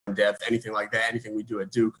depth, anything like that, anything we do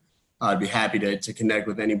at Duke. I'd be happy to connect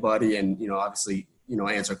with anybody and, obviously,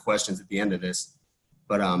 answer questions at the end of this.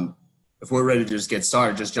 But if we're ready to just get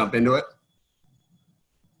started, just jump into it.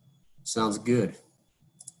 Sounds good.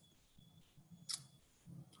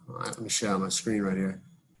 All right, let me share my screen right here.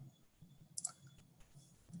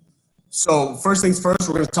 So first things first,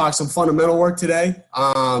 we're going to talk some fundamental work today,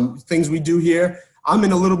 things we do here. I'm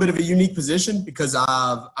in a little bit of a unique position because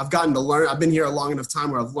I've gotten to learn. I've been here a long enough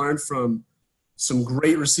time where I've learned from some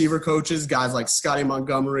great receiver coaches, guys like Scotty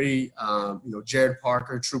Montgomery, Jared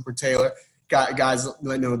Parker, Trooper Taylor, guys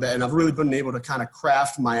that know that. And I've really been able to kind of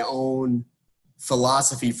craft my own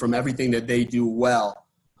philosophy from everything that they do well.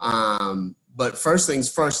 But first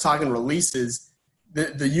things first, talking releases,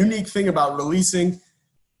 the unique thing about releasing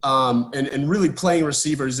and really playing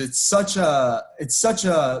receivers, it's such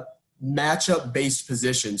a matchup-based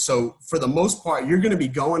position. So for the most part, you're going to be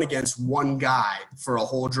going against one guy for a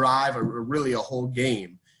whole drive or really a whole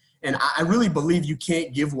game. And I really believe you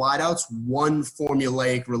can't give wideouts one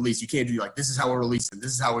formulaic release. You can't do like, this is how we're releasing,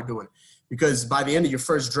 this is how we're doing it. Because by the end of your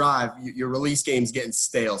first drive, your release game's getting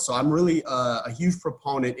stale. So I'm really a huge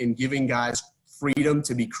proponent in giving guys freedom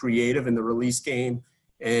to be creative in the release game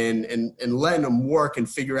and letting them work and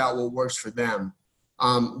figure out what works for them.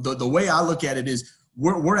 The way I look at it is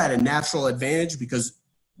we're at a natural advantage because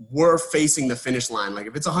we're facing the finish line. Like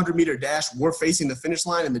if it's a 100-meter dash, we're facing the finish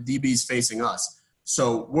line and the DB's facing us.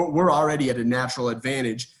 So we're already at a natural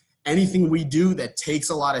advantage. Anything we do that takes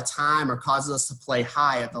a lot of time or causes us to play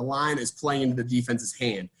high at the line is playing into the defense's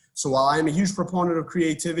hand. So while I'm a huge proponent of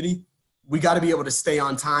creativity, we got to be able to stay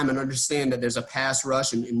on time and understand that there's a pass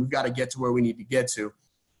rush and we've got to get to where we need to get to.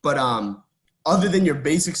 But other than your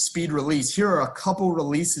basic speed release, here are a couple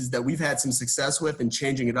releases that we've had some success with in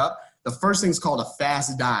changing it up. The first thing is called a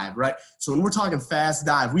fast dive, right? So when we're talking fast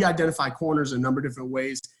dive, we identify corners a number of different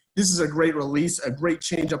ways. This is a great release, a great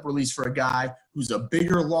change-up release for a guy who's a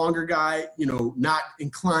bigger, longer guy, not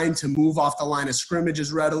inclined to move off the line of scrimmage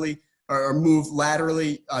as readily or move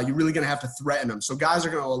laterally. You're really going to have to threaten them. So guys are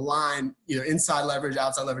going to align either inside leverage,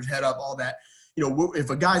 outside leverage, head up, all that. If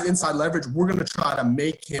a guy's inside leverage, we're going to try to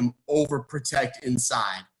make him overprotect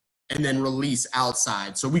inside and then release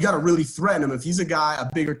outside. So we got to really threaten him. If he's a guy,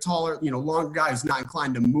 a bigger, taller, longer guy who's not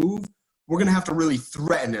inclined to move, we're going to have to really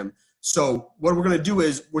threaten him. So what we're going to do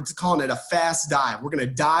is we're calling it a fast dive. We're going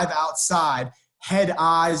to dive outside, head,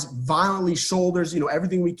 eyes, violently shoulders,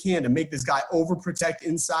 everything we can to make this guy overprotect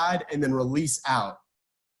inside and then release out.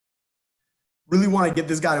 Really want to get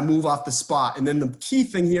this guy to move off the spot. And then the key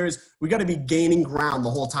thing here is we got to be gaining ground the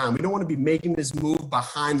whole time. We don't want to be making this move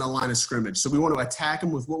behind the line of scrimmage. So we want to attack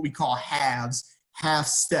him with what we call halves, half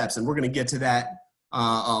steps. And we're going to get to that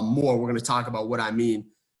more. We're going to talk about what I mean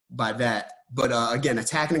by that. But again,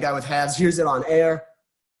 attacking a guy with halves, here's it on air.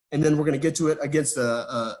 And then we're going to get to it against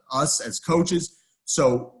us as coaches.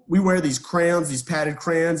 So we wear these crayons, these padded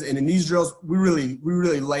crayons, and in these drills, we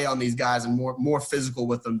really lay on these guys and more physical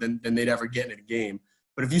with them than they'd ever get in a game.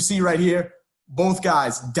 But if you see right here, both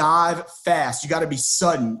guys dive fast. You got to be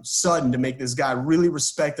sudden to make this guy really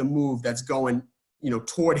respect the move that's going,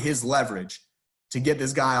 toward his leverage to get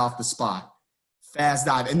this guy off the spot. Fast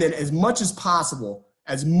dive. And then as much as possible,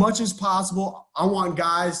 I want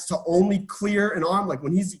guys to only clear an arm, like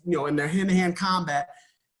when he's, in their hand-to-hand combat,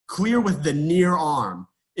 clear with the near arm.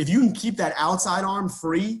 If you can keep that outside arm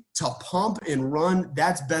free to pump and run,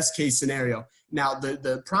 that's best case scenario. Now,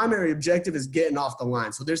 the primary objective is getting off the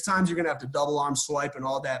line. So there's times you're going to have to double arm swipe and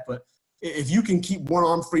all that. But if you can keep one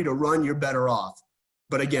arm free to run, you're better off.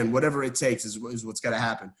 But again, whatever it takes is what's going to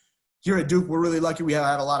happen. Here at Duke, we're really lucky. We have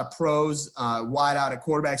had a lot of pros wide out at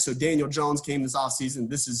quarterback. So Daniel Jones came this offseason.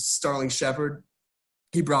 This is Sterling Shepard.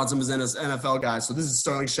 He brought some as an NFL guy. So this is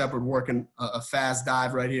Sterling Shepard working a fast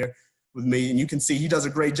dive right here with me. And you can see he does a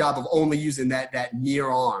great job of only using that near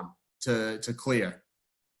arm to clear,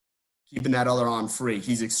 keeping that other arm free.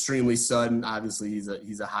 He's extremely sudden. Obviously,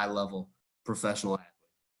 he's a high-level professional athlete.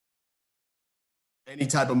 Any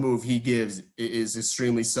type of move he gives is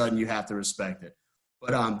extremely sudden. You have to respect it.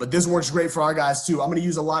 But this works great for our guys too. I'm going to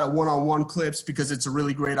use a lot of one-on-one clips because it's a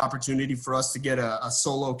really great opportunity for us to get a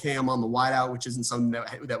solo cam on the wideout, which isn't something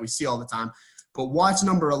that we see all the time. But watch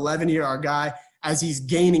number 11 here, our guy, as he's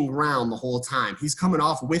gaining ground the whole time. He's coming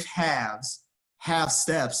off with halves, half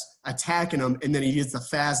steps, attacking him, and then he gets the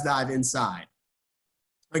fast dive inside.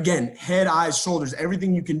 Again, head, eyes, shoulders,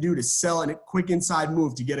 everything you can do to sell a quick inside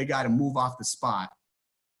move to get a guy to move off the spot.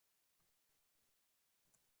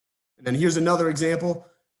 And then here's another example.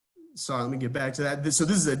 Sorry, let me get back to that. So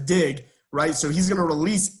this is a dig, right? So he's going to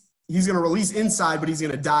release inside, but he's going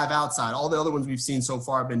to dive outside. All the other ones we've seen so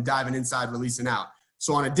far have been diving inside, releasing out.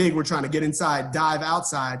 So on a dig, we're trying to get inside, dive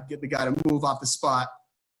outside, get the guy to move off the spot.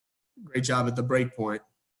 Great job at the break point.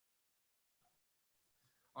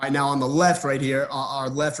 All right, now on the left right here, our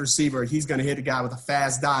left receiver, he's going to hit a guy with a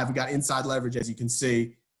fast dive. We got inside leverage, as you can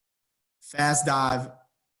see. Fast dive,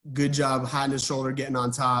 good job hiding his shoulder, getting on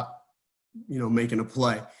top, making a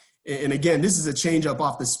play. And again, this is a change up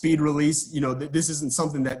off the speed release. This isn't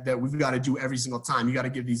something that we've got to do every single time. You got to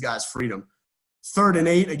give these guys freedom. 3rd and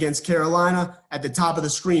 8 against Carolina, at the top of the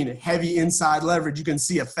screen, heavy inside leverage. You can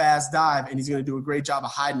see a fast dive, and he's going to do a great job of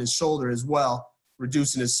hiding his shoulder as well,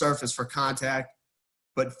 reducing his surface for contact.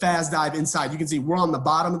 But fast dive inside. You can see we're on the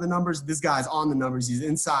bottom of the numbers. This guy's on the numbers. He's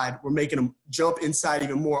inside. We're making him jump inside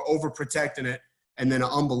even more, overprotecting it, and then an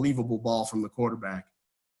unbelievable ball from the quarterback.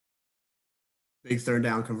 Big 3rd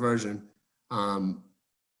down conversion.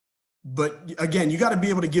 But again, you got to be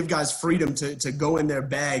able to give guys freedom to go in their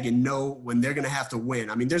bag and know when they're going to have to win.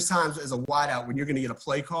 I mean, there's times as a wideout when you're going to get a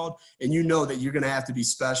play called and you know that you're going to have to be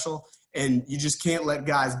special, and you just can't let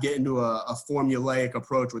guys get into a formulaic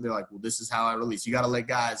approach where they're like, well, this is how I release. You got to let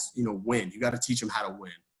guys, win. You got to teach them how to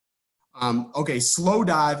win. Okay, slow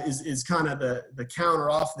dive is kind of the counter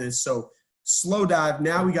off this. So slow dive,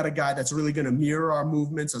 now we got a guy that's really going to mirror our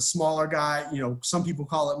movements, a smaller guy. Some people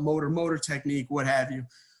call it motor technique, what have you.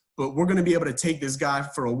 But we're going to be able to take this guy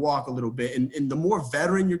for a walk a little bit. And the more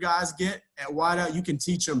veteran your guys get at wideout, you can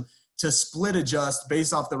teach them to split adjust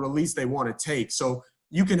based off the release they want to take. So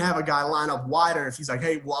you can have a guy line up wider if he's like,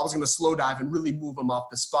 hey, well, I was going to slow dive and really move him off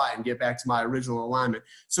the spot and get back to my original alignment.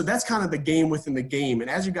 So that's kind of the game within the game. And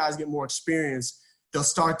as you guys get more experience, they'll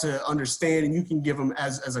start to understand, and you can give them,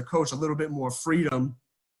 as a coach, a little bit more freedom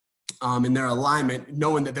in their alignment,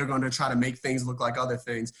 knowing that they're going to try to make things look like other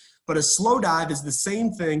things. But a slow dive is the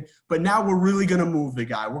same thing, but now we're really going to move the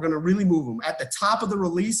guy. We're going to really move him. At the top of the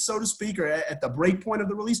release, so to speak, or at the break point of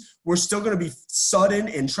the release, we're still going to be sudden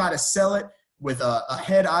and try to sell it with a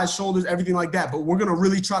head, eyes, shoulders, everything like that. But we're going to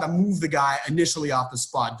really try to move the guy initially off the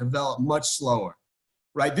spot, develop much slower,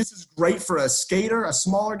 right? This is great for a skater, a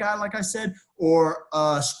smaller guy, like I said, or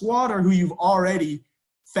a squatter who you've already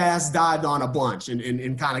fast dived on a bunch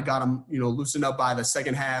and kind of got them, loosened up by the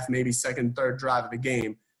second half, maybe second, third drive of the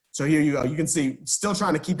game. So here you go. You can see still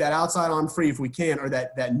trying to keep that outside arm free if we can, or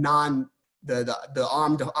the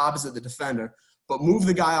arm opposite the defender, but move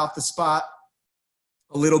the guy off the spot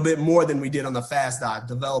a little bit more than we did on the fast dive,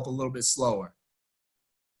 develop a little bit slower.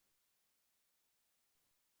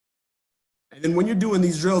 And then when you're doing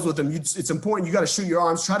these drills with them, it's important. You got to shoot your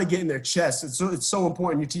arms, try to get in their chest. It's so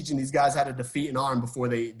important. You're teaching these guys how to defeat an arm before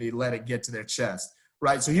they let it get to their chest,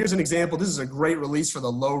 right? So here's an example. This is a great release for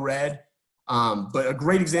the low red, but a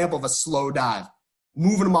great example of a slow dive,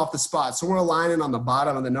 moving them off the spot. So we're aligning on the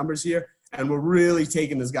bottom of the numbers here, and we're really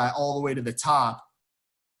taking this guy all the way to the top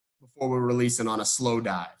before we're releasing on a slow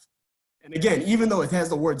dive. And again, even though it has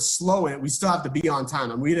the word slow in it, we still have to be on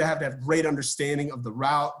time. And we have to have great understanding of the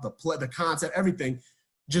route, the play, the concept, everything,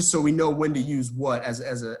 just so we know when to use what as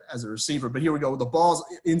a receiver. But here we go. The ball's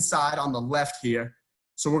inside on the left here.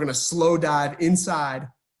 So we're going to slow dive inside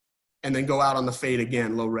and then go out on the fade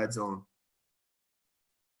again, low red zone.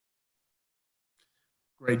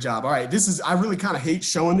 Great job. All right, I really kind of hate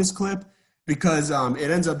showing this clip because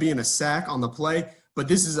it ends up being a sack on the play. But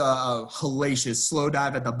this is a hellacious slow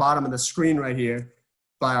dive at the bottom of the screen right here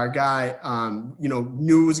by our guy.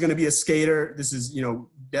 Knew it was going to be a skater. This is,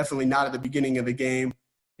 definitely not at the beginning of the game.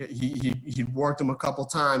 He worked him a couple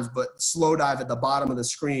times, but slow dive at the bottom of the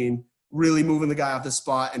screen, really moving the guy off the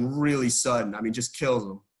spot and really sudden. I mean, just kills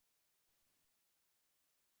him.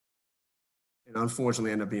 And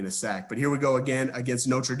unfortunately ended up being a sack. But here we go again against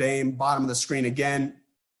Notre Dame, bottom of the screen again.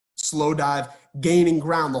 Slow dive, gaining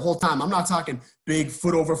ground the whole time. I'm not talking big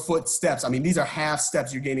foot over foot steps. I mean, these are half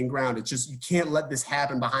steps you're gaining ground. It's just you can't let this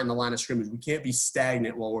happen behind the line of scrimmage. We can't be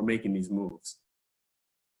stagnant while we're making these moves.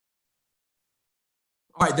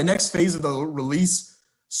 All right, the next phase of the release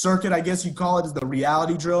circuit, I guess you call it, is the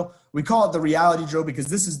reality drill. We call it the reality drill because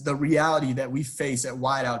this is the reality that we face at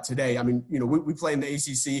wideout today. I mean, we play in the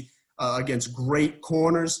ACC against great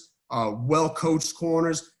corners, well-coached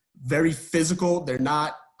corners, very physical. They're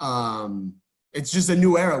not it's just a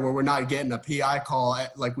new era where we're not getting a PI call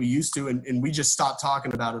like we used to, and we just stop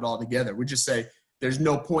talking about it altogether. We just say there's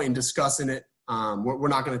no point in discussing it. We're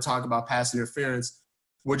not going to talk about pass interference.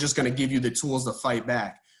 We're just going to give you the tools to fight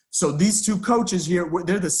back. So these two coaches here,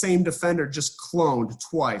 they're the same defender, just cloned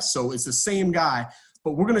twice. So it's the same guy,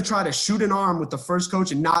 but we're going to try to shoot an arm with the first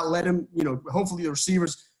coach and not let him, hopefully the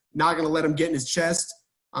receiver's not going to let him get in his chest.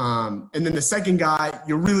 And then the second guy,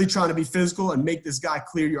 you're really trying to be physical and make this guy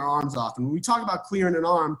clear your arms off. And when we talk about clearing an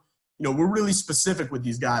arm, we're really specific with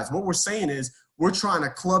these guys. What we're saying is we're trying to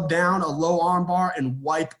club down a low arm bar and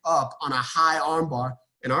wipe up on a high arm bar.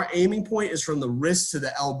 And our aiming point is from the wrist to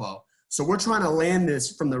the elbow. So we're trying to land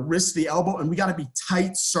this from the wrist to the elbow, and we got to be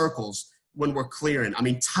tight circles when we're clearing. I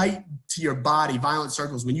mean, tight to your body, violent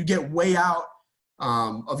circles. When you get way out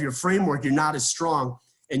of your framework, you're not as strong,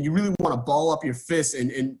 and you really want to ball up your fists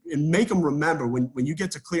and make them remember when you get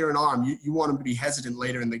to clear an arm, you want them to be hesitant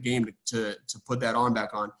later in the game to put that arm back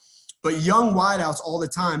on. But young wideouts all the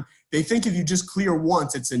time, they think if you just clear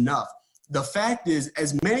once, it's enough. The fact is,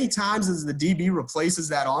 as many times as the DB replaces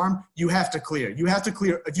that arm, you have to clear. You have to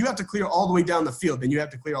clear. If you have to clear all the way down the field, then you have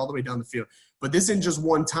to clear all the way down the field. But this isn't just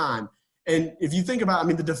one time. And if you think about, I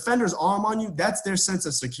mean, the defender's arm on you, that's their sense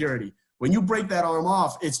of security. When you break that arm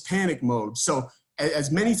off, it's panic mode. So as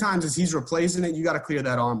many times as he's replacing it, you got to clear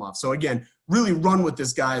that arm off. So again, really run with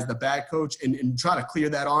this guy as the back coach and try to clear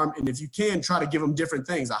that arm. And if you can, try to give him different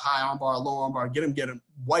things, a high arm bar, a low arm bar, get him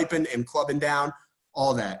wiping and clubbing down,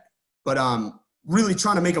 all that. But really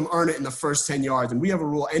trying to make them earn it in the first 10 yards. And we have a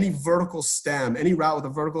rule, any vertical stem, any route with a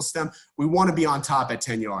vertical stem, we want to be on top at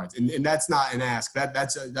 10 yards. And that's not an ask.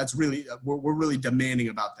 That's really, we're really demanding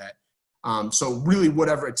about that. So really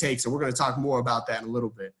whatever it takes. And we're going to talk more about that in a little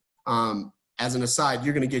bit. As an aside,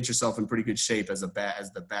 you're going to get yourself in pretty good shape as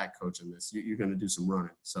the back coach in this. You're going to do some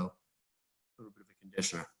running. So a little bit of a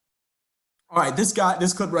conditioner. All right, this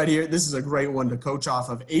clip right here, this is a great one to coach off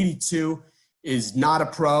of. 82 is not a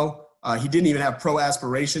pro. He didn't even have pro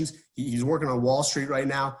aspirations. He's working on Wall Street right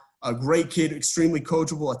now. A great kid, extremely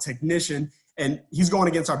coachable, a technician, and he's going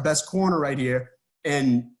against our best corner right here.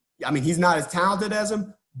 And, I mean, he's not as talented as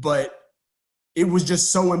him, but it was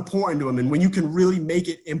just so important to him. And when you can really make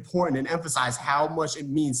it important and emphasize how much it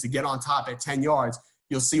means to get on top at 10 yards,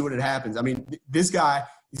 you'll see what it happens. I mean, this guy,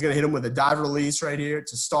 he's going to hit him with a dive release right here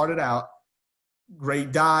to start it out.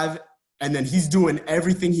 Great dive. And then he's doing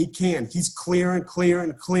everything he can. He's clearing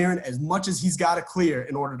as much as he's got to clear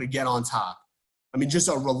in order to get on top. I mean, just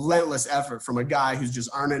a relentless effort from a guy who's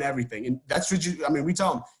just earning everything. And that's what we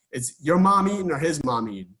tell him, it's your mom eating or his mom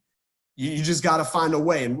eating. You just got to find a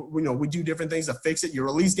way. And, we do different things to fix it. Your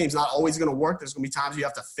release game's not always going to work. There's going to be times you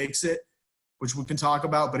have to fix it, which we can talk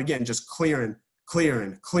about. But again, just clearing,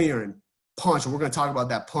 punch. And we're going to talk about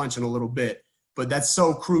that punch in a little bit. But that's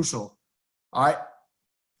so crucial. All right.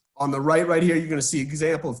 On the right here, you're going to see an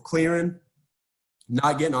example of clearing,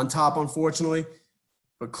 not getting on top, unfortunately,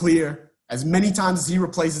 but clear. As many times as he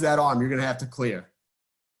replaces that arm, you're going to have to clear.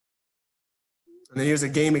 And then here's a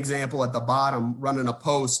game example at the bottom, running a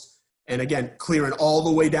post, and again, clearing all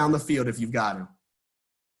the way down the field if you've got him.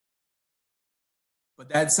 But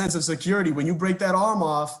that sense of security, when you break that arm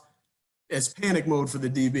off, it's panic mode for the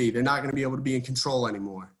DB. They're not going to be able to be in control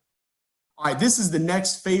anymore. All right, this is the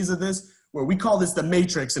next phase of this, where we call this the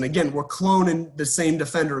matrix. And again, we're cloning the same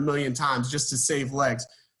defender a million times just to save legs.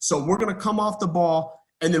 So we're going to come off the ball,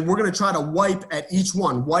 and then we're going to try to wipe at each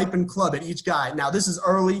one, wipe and club at each guy. Now, this is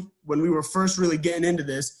early when we were first really getting into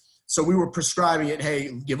this. So we were prescribing it,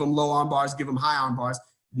 hey, give them low arm bars, give them high arm bars.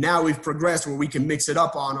 Now we've progressed where we can mix it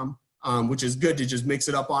up on them, which is good to just mix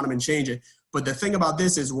it up on them and change it. But the thing about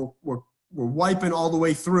this is we're wiping all the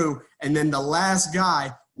way through, and then the last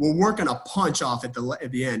guy, we're working a punch off at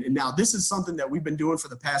the end. And now this is something that we've been doing for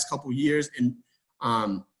the past couple years,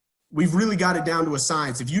 and we've really got it down to a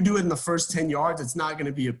science. If you do it in the first 10 yards, it's not going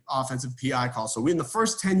to be an offensive PI call. So in the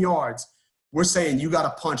first 10 yards, we're saying you got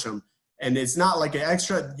to punch them. And it's not like an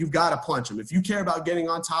extra, you've got to punch them. If you care about getting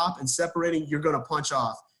on top and separating, you're going to punch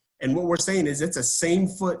off. And what we're saying is it's a same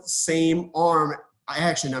foot, same arm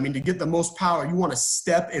action. I mean, to get the most power, you want to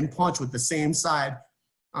step and punch with the same side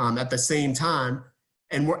at the same time.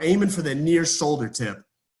 And we're aiming for the near shoulder tip.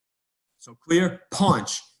 So clear,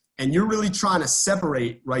 punch. And you're really trying to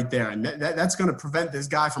separate right there. And that's going to prevent this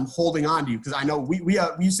guy from holding on to you. Because I know we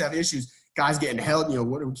used to have issues, guys getting held,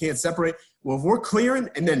 we can't separate. Well, if we're clearing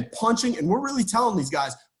and then punching, and we're really telling these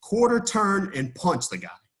guys, quarter turn and punch the guy.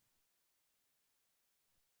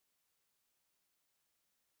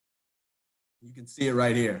 You can see it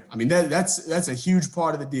right here. I mean, that's a huge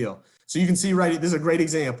part of the deal. So you can see right here, this is a great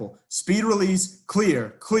example. Speed release,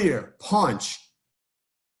 clear, punch.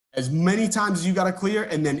 As many times as you got to clear,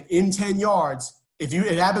 and then in 10 yards, if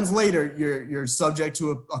it happens later, you're subject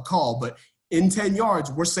to a call. But in 10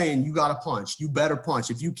 yards, we're saying you got to punch. You better punch.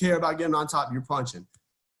 If you care about getting on top, you're punching.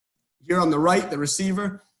 Here on the right, the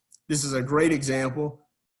receiver, this is a great example.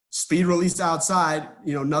 Speed release outside,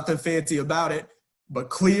 nothing fancy about it, but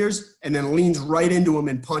clears and then leans right into him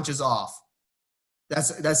and punches off.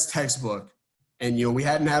 That's textbook. And, we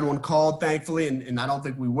hadn't had one called, thankfully, and I don't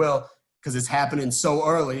think we will because it's happening so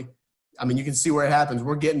early. I mean, you can see where it happens.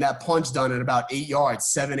 We're getting that punch done at about 8 yards,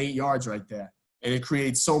 7, 8 yards right there. and it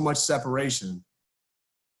creates so much separation.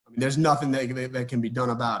 I mean, there's nothing that can be done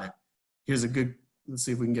about it. Here's a good, let's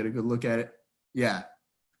see if we can get a good look at it. Yeah,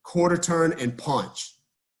 quarter turn and punch.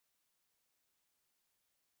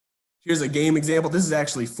 Here's a game example. This is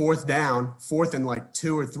actually fourth down, fourth and like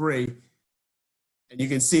 2 or 3. And you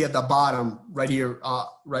can see at the bottom right here,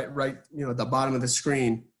 right, you know, at the bottom of the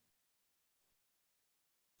screen,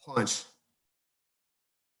 punch.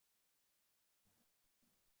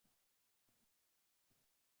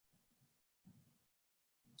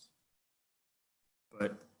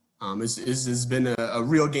 But this has been a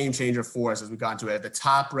real game changer for us as we got into it. At the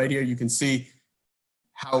top right here, you can see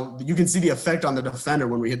the effect on the defender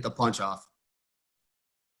when we hit the punch off.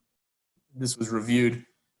 This was reviewed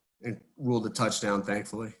and ruled a touchdown,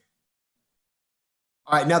 thankfully.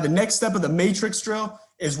 All right, now the next step of the matrix drill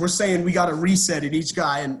is we're saying we got to reset at each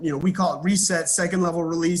guy, and you know we call it reset, second level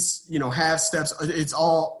release, you know, half steps. It's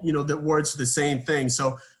all, you know, the words for the same thing.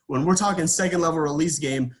 So when we're talking second level release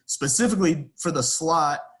game, specifically for the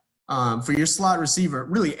slot, for your slot receiver,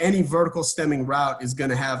 really any vertical stemming route is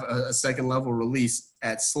going to have a second level release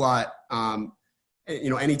at slot. You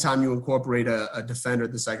know, anytime you incorporate a defender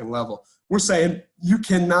at the second level, we're saying you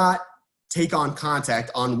cannot take on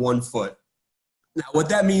contact on one foot. Now, what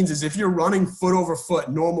that means is if you're running foot over foot,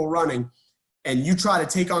 normal running, and you try to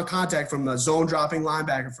take on contact from a zone dropping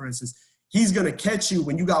linebacker, for instance, he's going to catch you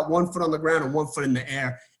when you got 1 foot on the ground and 1 foot in the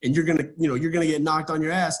air, and you're going to get knocked on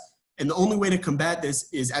your ass. And the only way to combat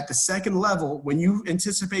this is at the second level, when you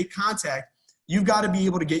anticipate contact, you've got to be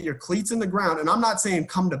able to get your cleats in the ground. And I'm not saying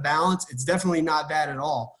come to balance. It's definitely not that at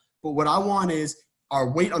all. But what I want is our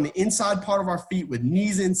weight on the inside part of our feet with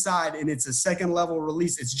knees inside, and it's a second level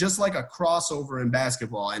release. It's just like a crossover in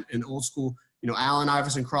basketball, an old school, you know, Allen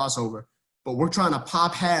Iverson crossover. But we're trying to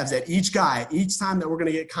pop halves at each guy. Each time that we're going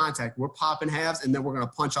to get contact, we're popping halves, and then we're going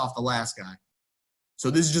to punch off the last guy. So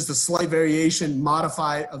this is just a slight variation,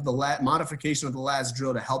 modification of the last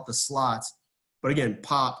drill to help the slots. But again,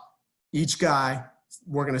 pop each guy,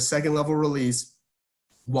 working a second level release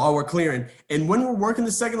while we're clearing. And when we're working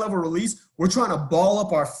the second level release, we're trying to ball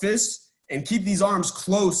up our fists and keep these arms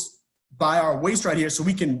close by our waist right here so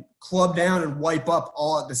we can club down and wipe up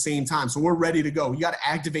all at the same time. So we're ready to go. You got to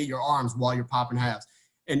activate your arms while you're popping halves.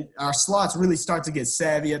 And our slots really start to get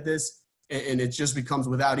savvy at this, and it just becomes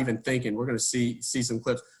without even thinking. We're going to see some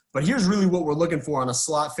clips. But here's really what we're looking for on a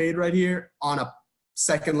slot fade right here, on a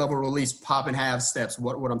second level release, popping half steps,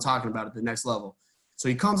 what I'm talking about at the next level. So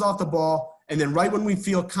he comes off the ball, and then right when we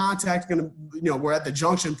feel contact, we're at the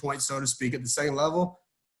junction point, so to speak, at the second level,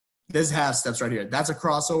 there's half steps right here. That's a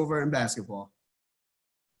crossover in basketball.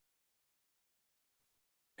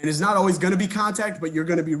 And it's not always going to be contact, but you're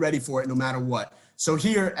going to be ready for it no matter what. So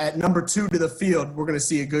here at number 2 to the field, we're going to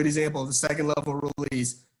see a good example of the second level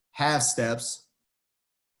release, half steps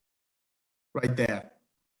right there.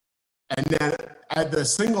 And then at the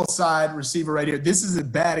single side receiver right here, this is a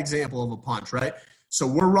bad example of a punch, right? So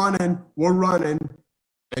we're running,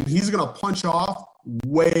 and he's going to punch off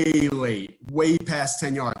way late, way past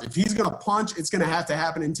 10 yards. If he's going to punch, it's going to have to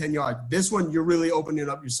happen in 10 yards. This one, you're really opening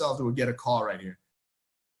up yourself to get a call right here.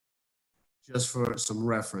 Just for some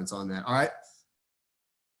reference on that, all right?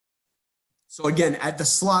 So again, at the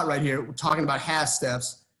slot right here, we're talking about half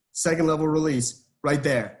steps, second level release right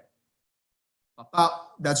there. Pop,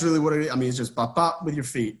 pop. That's really what it is. I mean, it's just pop, pop with your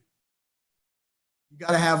feet. You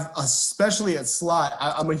got to have, especially at slot,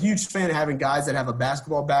 I'm a huge fan of having guys that have a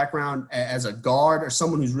basketball background as a guard or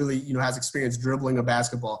someone who's really, has experience dribbling a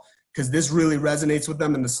basketball, because this really resonates with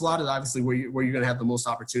them. And the slot is obviously where you're going to have the most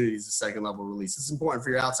opportunities, the second level release. It's important for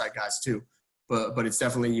your outside guys too, but it's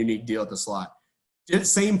definitely a unique deal at the slot.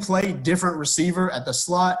 Same play, different receiver at the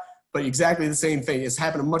slot, but exactly the same thing. It's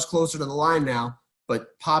happening much closer to the line now,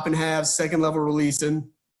 but popping halves, second level releasing.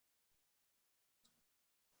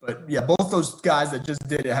 But yeah, both those guys that just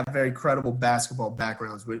did it have very credible basketball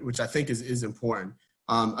backgrounds, which I think is important.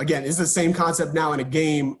 Again, it's the same concept now in a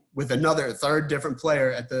game with third different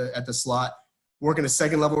player at the slot, working a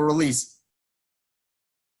second level release.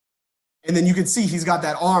 And then you can see he's got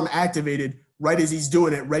that arm activated right as he's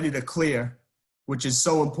doing it, ready to clear, which is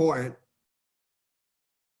so important.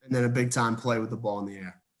 And then a big time play with the ball in the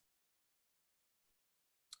air.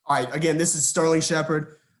 All right, again, this is Sterling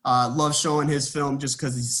Shepard. Love showing his film just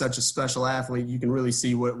because he's such a special athlete. You can really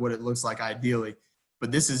see what it looks like ideally.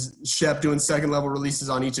 But this is Shep doing second level releases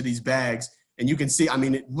on each of these bags. And you can see, I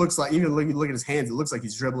mean, it looks like, even look at his hands, it looks like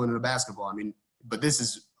he's dribbling in a basketball. I mean, but this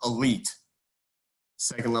is elite.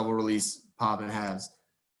 Second level release, pop and halves.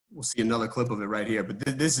 We'll see another clip of it right here. But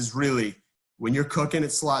this is really, when you're cooking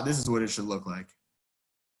at slot, this is what it should look like.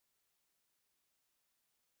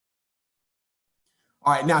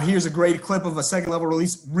 All right, now here's a great clip of a second level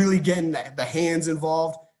release, really getting the hands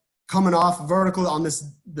involved, coming off vertical on this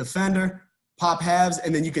defender, pop halves,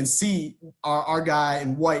 and then you can see our guy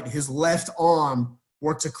in white, his left arm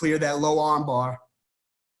work to clear that low arm bar.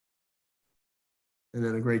 And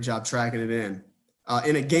then a great job tracking it in.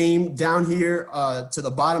 In a game down here to the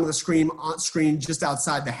bottom of the screen, just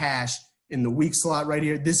outside the hash in the weak slot right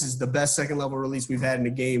here, this is the best second level release we've had in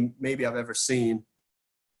a game maybe I've ever seen.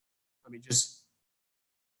 I mean, just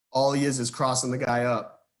all he is crossing the guy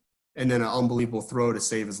up and then an unbelievable throw to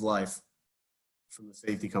save his life from the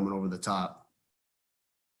safety coming over the top.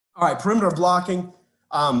 All right, perimeter blocking,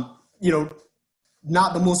 you know,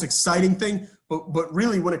 not the most exciting thing, but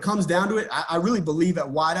really when it comes down to it, I really believe at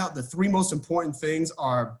wideout, the three most important things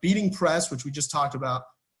are beating press, which we just talked about,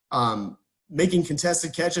 making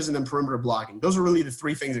contested catches, and then perimeter blocking. Those are really the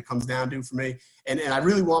three things it comes down to for me. And I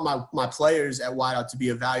really want my players at wideout to be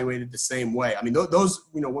evaluated the same way. I mean, those,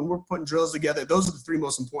 you know, when we're putting drills together, those are the three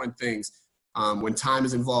most important things when time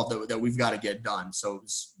is involved that we've got to get done. So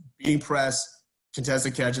beating press,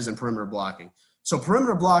 contested catches, and perimeter blocking. So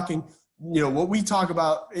perimeter blocking, you know, what we talk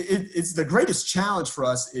about, it's the greatest challenge for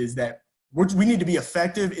us is that we need to be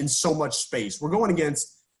effective in so much space. We're going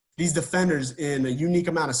against these defenders in a unique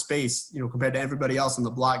amount of space, you know, compared to everybody else in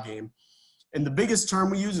the block game. And the biggest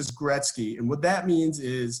term we use is Gretzky. And what that means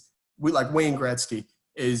is, like Wayne Gretzky,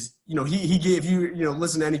 is, you know, he gave you know,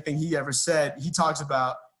 listen to anything he ever said. He talks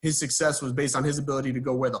about his success was based on his ability to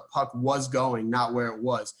go where the puck was going, not where it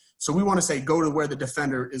was. So we want to say go to where the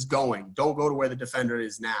defender is going. Don't go to where the defender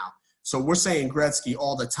is now. So we're saying Gretzky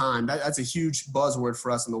all the time. That's a huge buzzword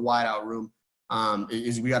for us in the wideout room.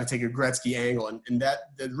 Is we got to take a Gretzky angle, and that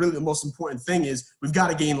really the most important thing is we've got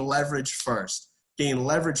to gain leverage first. Gain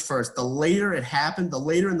leverage first. The later it happened, the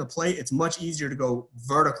later in the play, it's much easier to go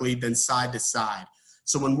vertically than side to side.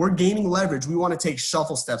 So when we're gaining leverage, we want to take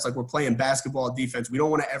shuffle steps like we're playing basketball defense. We don't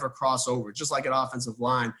want to ever cross over. Just like an offensive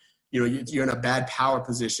line, you know, you're in a bad power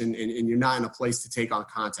position and you're not in a place to take on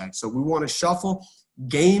contact. So we want to shuffle,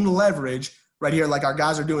 gain leverage right here like our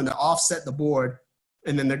guys are doing to offset the board,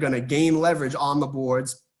 and then they're going to gain leverage on the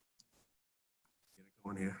boards. Get it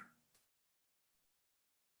going here.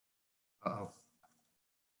 Uh-oh.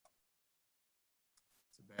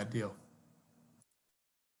 It's a bad deal.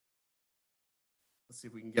 Let's see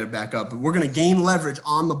if we can get it back up. But we're going to gain leverage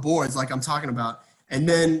on the boards like I'm talking about, and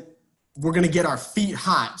then we're going to get our feet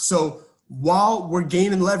hot. So while we're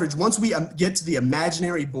gaining leverage, once we get to the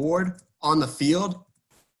imaginary board on the field,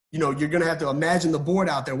 you know, you're going to have to imagine the board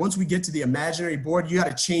out there. Once we get to the imaginary board, you got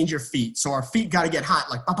to change your feet. So our feet got to get hot,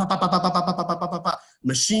 like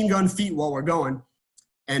machine gun feet while we're going.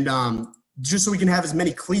 And just so we can have as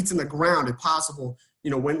many cleats in the ground as possible,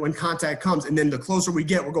 you know, when contact comes. And then the closer we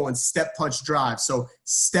get, we're going step, punch, drive. So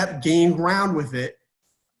step, gain ground with it,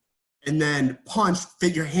 and then punch,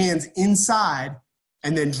 fit your hands inside,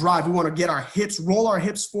 and then drive. We want to get our hips, roll our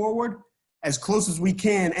hips forward as close as we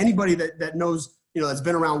can. Anybody that knows, you know, that's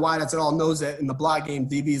been around wideouts at all knows that in the block game,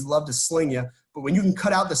 DBs love to sling you. But when you can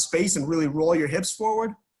cut out the space and really roll your hips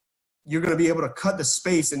forward, you're going to be able to cut the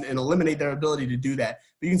space and eliminate their ability to do that.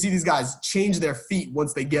 But you can see these guys change their feet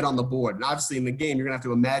once they get on the board. And obviously in the game, you're going to have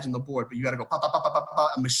to imagine the board, but you got to go pop, pop, pop, pop, pop,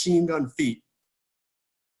 pop, a machine gun feet.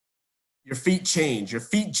 Your feet change. Your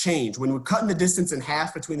feet change. When we're cutting the distance in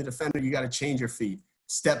half between the defender, you got to change your feet.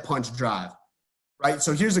 Step, punch, drive. Right,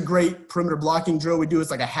 so here's a great perimeter blocking drill we do.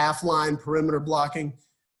 It's like a half-line perimeter blocking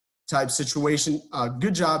type situation.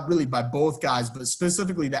 Good job, really, by both guys, but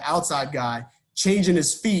specifically the outside guy changing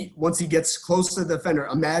his feet once he gets close to the defender,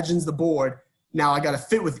 imagines the board. Now I got to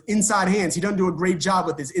fit with inside hands. He doesn't do a great job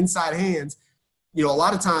with his inside hands. You know, a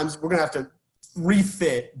lot of times we're going to have to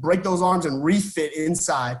refit, break those arms and refit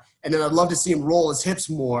inside, and then I'd love to see him roll his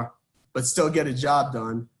hips more, but still get a job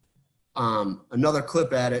done. Another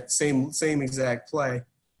clip at it, same exact play.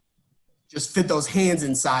 Just fit those hands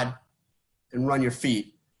inside and run your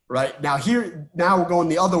feet, right? Now we're going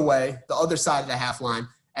the other way, the other side of the half line.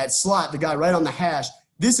 At slot, the guy right on the hash,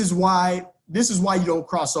 this is why you don't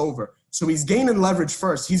cross over. So he's gaining leverage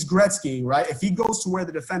first. He's Gretzkying, right? If he goes to where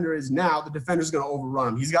the defender is now, the defender's going to overrun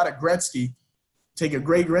him. He's got a Gretzky, take a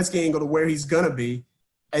great Gretzky angle to where he's going to be.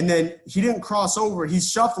 And then he didn't cross over. He's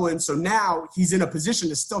shuffling, so now he's in a position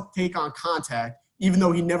to still take on contact, even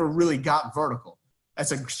though he never really got vertical.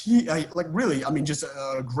 That's just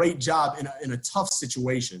a great job in a tough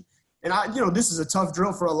situation. And this is a tough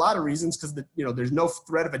drill for a lot of reasons because there's no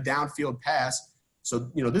threat of a downfield pass. So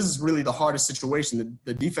this is really the hardest situation.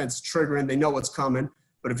 The defense is triggering; they know what's coming.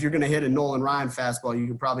 But if you're going to hit a Nolan Ryan fastball, you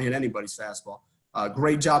can probably hit anybody's fastball.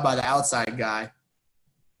 Great job by the outside guy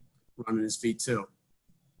running his feet too.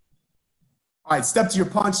 All right, step to your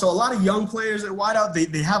punch. So a lot of young players at wideout,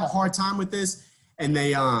 they have a hard time with this, and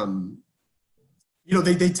they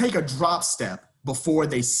take a drop step before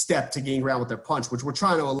they step to gain ground with their punch, which we're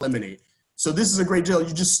trying to eliminate. So this is a great drill.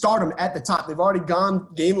 You just start them at the top. They've already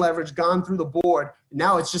gained leverage, gone through the board.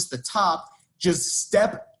 Now it's just the top. Just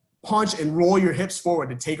step, punch, and roll your hips forward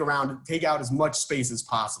to take out as much space as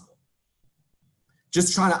possible.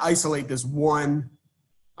 Just trying to isolate this one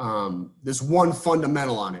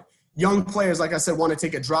fundamental on it. Young players, like I said, want to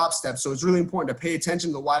take a drop step, so it's really important to pay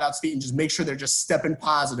attention to the wideout's feet and just make sure they're just stepping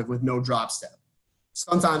positive with no drop step.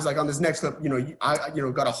 Sometimes, like on this next clip, I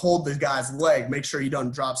got to hold the guy's leg, make sure he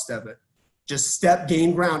doesn't drop step it. Just step,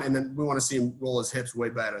 gain ground, and then we want to see him roll his hips way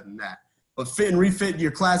better than that. But fit and refit,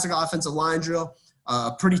 your classic offensive line drill,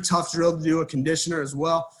 a pretty tough drill to do, a conditioner as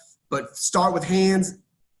well. But start with hands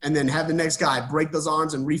and then have the next guy break those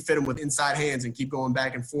arms and refit them with inside hands and keep going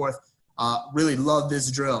back and forth. Really love this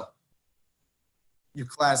drill. Your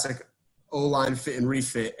classic O-line fit and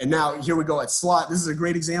refit. And now here we go at slot. This is a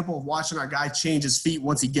great example of watching our guy change his feet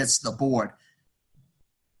once he gets to the board.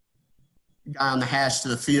 Guy on the hash to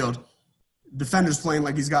the field. Defender's playing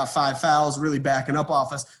like he's got 5 fouls, really backing up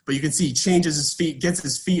off us. But you can see he changes his feet, gets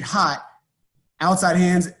his feet hot, outside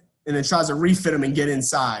hands, and then tries to refit them and get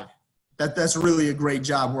inside. That's really a great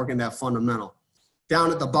job working that fundamental.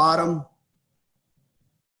 Down at the bottom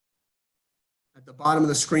of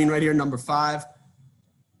the screen right here, number 5.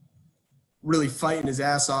 Really fighting his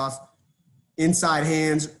ass off. Inside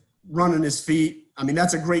hands, running his feet. I mean,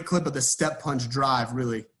 that's a great clip of the step punch drive,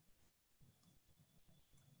 really.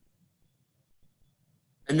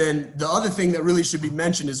 And then the other thing that really should be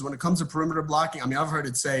mentioned is when it comes to perimeter blocking, I mean, I've heard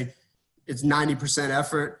it say it's 90%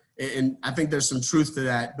 effort, and I think there's some truth to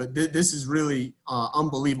that, but this is really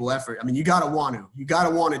unbelievable effort. I mean, you got to want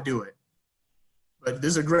to do it. But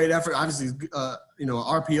this is a great effort. Obviously,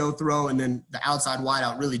 RPO throw and then the outside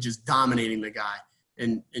wideout really just dominating the guy.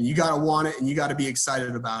 And you got to want it, and you got to be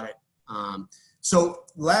excited about it. So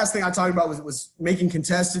last thing I talked about was making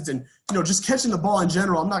contesteds and, just catching the ball in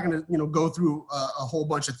general. I'm not going to, go through a whole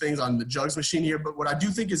bunch of things on the jugs machine here, but what I do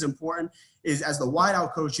think is important is as the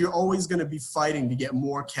wideout coach, you're always going to be fighting to get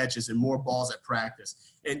more catches and more balls at practice.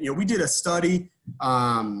 And, we did a study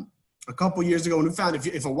a couple years ago, and we found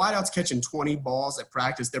if a wideout's catching 20 balls at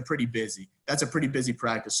practice, they're pretty busy. That's a pretty busy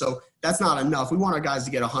practice. So that's not enough. We want our guys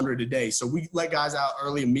to get 100 a day. So we let guys out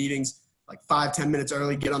early in meetings, like 5-10 minutes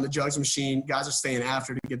early, get on the jugs machine. Guys are staying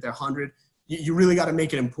after to get their 100. You really got to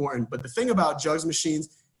make it important. But the thing about jugs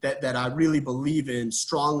machines that I really believe in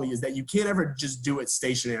strongly is that you can't ever just do it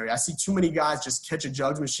stationary. I see too many guys just catch a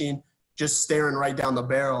jugs machine just staring right down the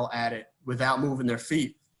barrel at it without moving their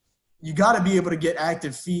feet. You got to be able to get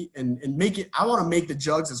active feet and make it. I want to make the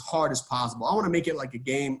jugs as hard as possible. I want to make it like a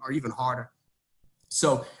game or even harder.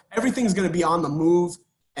 So everything's going to be on the move,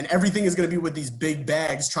 and everything is going to be with these big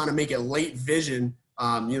bags trying to make it late vision,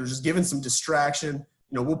 just giving some distraction.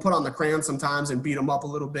 We'll put on the crayon sometimes and beat them up a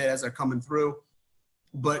little bit as they're coming through.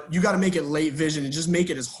 But you got to make it late vision and just make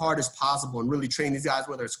it as hard as possible and really train these guys,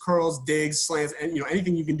 whether it's curls, digs, slants, and,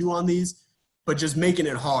 anything you can do on these. But just making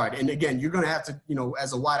it hard. And again, you're going to have to,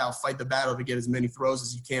 as a wideout, fight the battle to get as many throws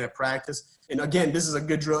as you can at practice. And again, this is a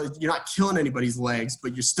good drill. You're not killing anybody's legs,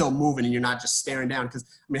 but you're still moving and you're not just staring down. Because,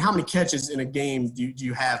 how many catches in a game do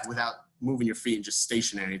you have without moving your feet and just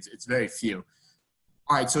stationary? It's very few.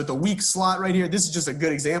 All right, so at the weak slot right here, this is just a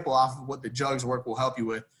good example off of what the jugs work will help you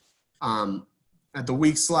with. At the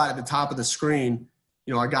weak slot at the top of the screen,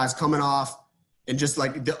 our guys coming off, and just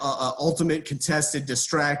like the ultimate contested,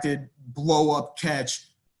 distracted, blow-up catch.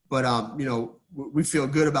 But, we feel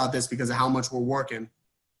good about this because of how much we're working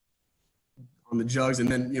on the jugs. And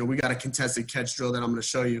then, we got a contested catch drill that I'm going to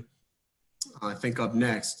show you, I think, up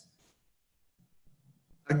next.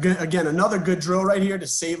 Again, another good drill right here to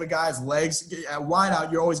save a guy's legs. At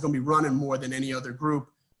wideout, you're always going to be running more than any other group.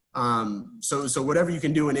 So whatever you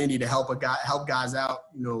can do in Indy to help guys out,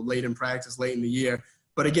 late in practice, late in the year.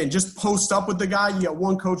 But again, just post up with the guy. You got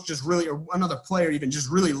one coach just really, or another player even, just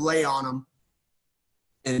really lay on him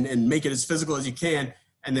and make it as physical as you can.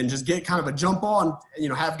 And then just get kind of a jump ball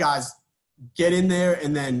and, have guys get in there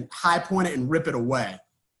and then high point it and rip it away.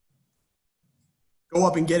 Go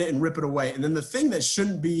up and get it and rip it away. And then the thing that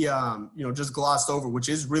shouldn't be, just glossed over, which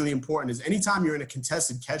is really important, is anytime you're in a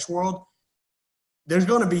contested catch world, there's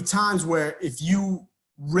going to be times where if you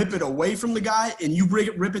rip it away from the guy and you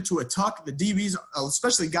rip it to a tuck, the DBs,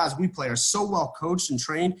 especially guys we play, are so well coached and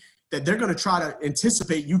trained that they're going to try to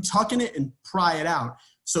anticipate you tucking it and pry it out.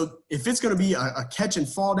 So if it's going to be a catch and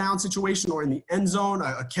fall down situation or in the end zone,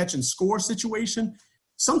 a catch and score situation,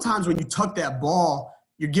 sometimes when you tuck that ball,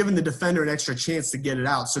 you're giving the defender an extra chance to get it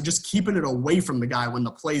out. So just keeping it away from the guy when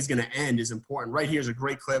the play is going to end is important. Right here is a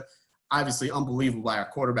great clip. Obviously unbelievable by our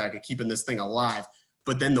quarterback at keeping this thing alive.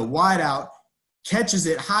 But then the wide out catches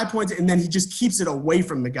it, high points it, and then he just keeps it away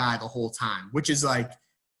from the guy the whole time, which is like,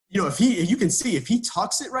 you know, if you can see, if he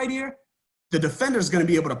tucks it right here, the defender is going to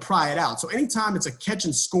be able to pry it out. So anytime it's a catch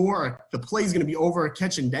and score, or the play is going to be over, a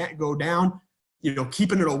catch and go down, you know,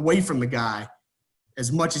 keeping it away from the guy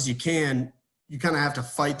as much as you can, you kind of have to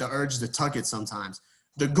fight the urge to tuck it sometimes.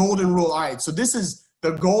 The golden rule. All right, so this is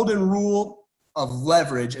the golden rule of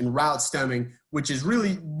leverage and route stemming, which is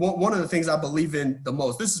really one of the things I believe in the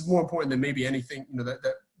most. This is more important than maybe anything, you know,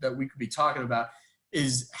 that we could be talking about,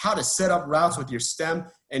 is how to set up routes with your stem.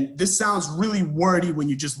 And this sounds really wordy when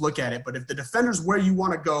you just look at it, but if the defender's where you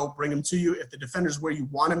want to go, bring him to you. If the defender's where you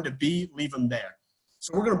want him to be, leave him there.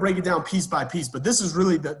 So we're going to break it down piece by piece, but this is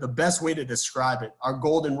really the best way to describe it, our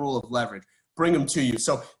golden rule of leverage. Bring them to you.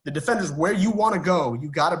 So the defender's where you want to go,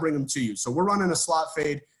 you got to bring them to you. So we're running a slot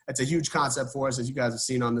fade. That's a huge concept for us, as you guys have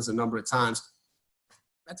seen on this a number of times.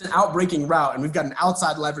 That's an out-breaking route, and we've got an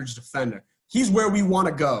outside leverage defender. He's where we want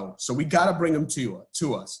to go, so we got to bring him to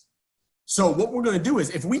us. So what we're going to do is,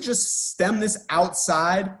 if we just stem this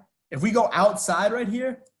outside, if we go outside right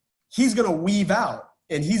here, he's going to weave out,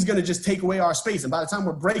 and he's going to just take away our space. And by the time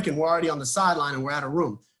we're breaking, we're already on the sideline and we're out of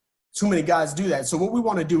room. Too many guys do that. So what we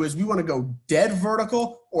want to do is we want to go dead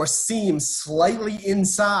vertical or seam slightly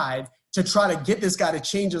inside to try to get this guy to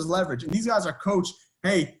change his leverage. And these guys are coached,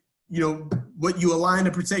 hey, you know, what you align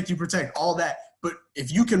to protect, you protect, all that. But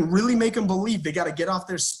if you can really make them believe they got to get off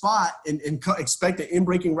their spot and expect an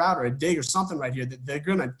in-breaking route or a dig or something right here, that they're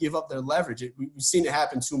going to give up their leverage. We've seen it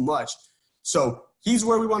happen too much. So he's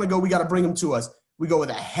where we want to go. We got to bring him to us. We go with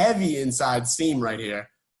a heavy inside seam right here.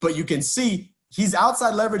 But you can see he's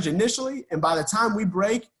outside leverage initially, and by the time we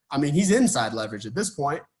break, I mean, he's inside leverage at this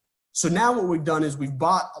point. So now what we've done is we've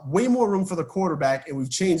bought way more room for the quarterback, and we've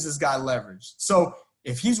changed this guy leverage. So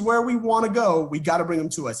if he's where we want to go, we got to bring him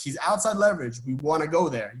to us. He's outside leverage. We want to go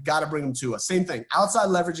there. You got to bring him to us. Same thing. Outside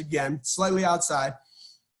leverage again, slightly outside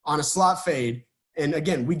on a slot fade. And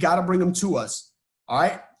again, we got to bring him to us. All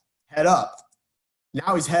right? Head up.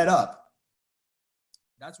 Now he's head up.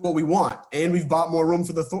 That's what we want. And we've bought more room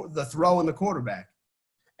for the throw and the quarterback.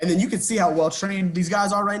 And then you can see how well-trained these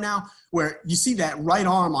guys are right now, where you see that right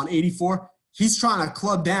arm on 84. He's trying to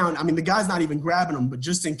club down. I mean, the guy's not even grabbing him, but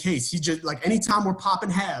just in case. He just, like, anytime we're popping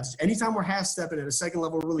halves, anytime we're half-stepping at a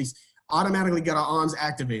second-level release, automatically got our arms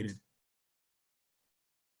activated.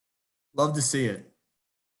 Love to see it.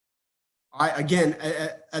 All right, again,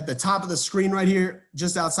 at the top of the screen right here,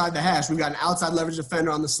 just outside the hash, we've got an outside leverage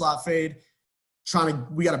defender on the slot fade.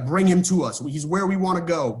 We got to bring him to us. He's where we want to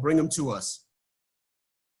go. Bring him to us.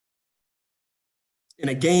 In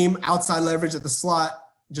a game, outside leverage at the slot,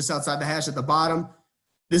 just outside the hash at the bottom.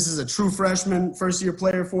 This is a true freshman, first-year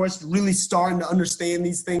player for us, really starting to understand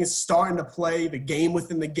these things, starting to play the game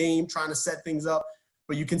within the game, trying to set things up.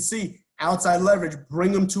 But you can see, outside leverage,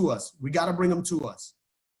 bring them to us. We got to bring them to us.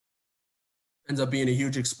 Ends up being a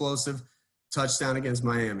huge explosive touchdown against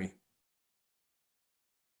Miami.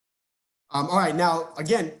 All right, now,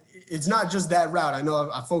 again, it's not just that route. I know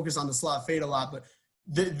I focus on the slot fade a lot, but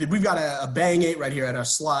we've got a bang 8 right here at our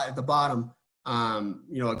slot at the bottom,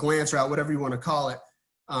 you know, a glance route, whatever you want to call it.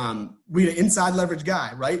 We had an inside leverage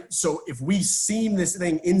guy, right? So if we seam this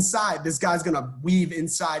thing inside, this guy's going to weave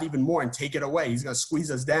inside even more and take it away. He's going to squeeze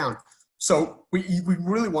us down. So we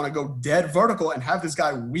really want to go dead vertical and have this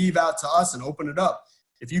guy weave out to us and open it up.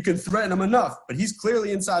 If you can threaten him enough, but he's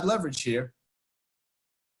clearly inside leverage here.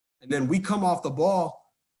 And then we come off the ball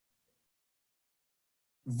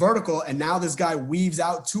vertical, and now this guy weaves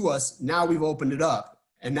out to us. Now we've opened it up,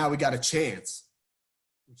 and now we got a chance,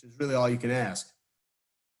 which is really all you can ask.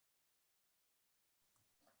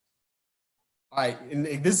 All right, and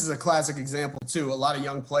this is a classic example too. A lot of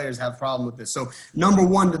young players have a problem with this. So number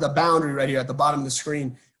one to the boundary right here at the bottom of the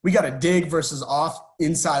screen, we got a dig versus off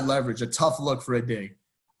inside leverage, a tough look for a dig.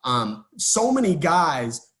 So many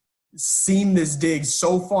guys seam this dig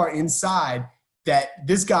so far inside that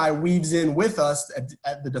this guy weaves in with us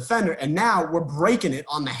at the defender, and now we're breaking it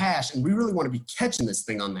on the hash, and we really want to be catching this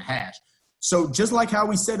thing on the hash. So just like how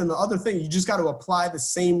we said in the other thing, you just got to apply the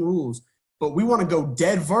same rules. But we want to go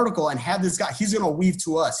dead vertical and have this guy, he's going to weave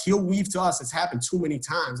to us. He'll weave to us. It's happened too many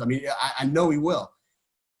times. I mean, I know he will.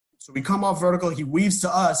 So we come off vertical, he weaves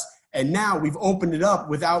to us, and now we've opened it up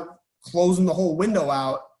without closing the whole window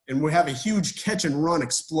out, and we have a huge catch and run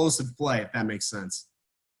explosive play, if that makes sense.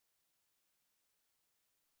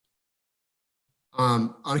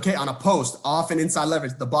 Okay, on a post, off and inside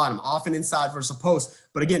leverage at the bottom, off and inside versus a post.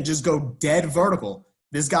 But again, just go dead vertical.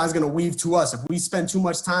 This guy's going to weave to us. If we spend too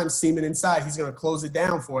much time seaming inside, he's going to close it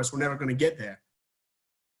down for us. We're never going to get there.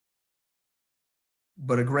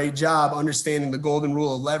 But a great job understanding the golden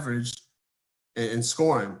rule of leverage and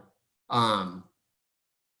scoring.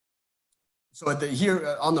 So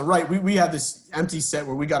here on the right, we have this empty set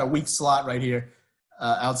where we got a weak slot right here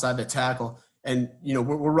outside the tackle. And,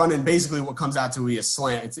 we're running basically what comes out to be a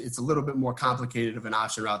slant. It's a little bit more complicated of an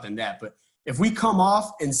option route than that. But if we come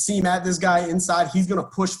off and seam at this guy inside, he's going to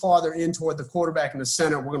push farther in toward the quarterback in the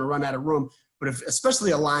center. We're going to run out of room. But especially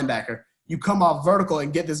a linebacker, you come off vertical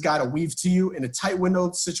and get this guy to weave to you in a tight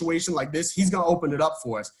window situation like this, he's going to open it up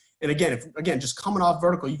for us. And again, just coming off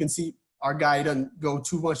vertical, you can see our guy doesn't go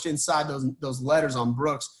too much inside those letters on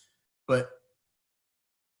Brooks, but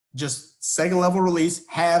just second level release,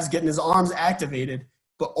 halves, getting his arms activated,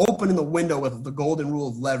 but opening the window with the golden rule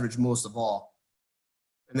of leverage most of all.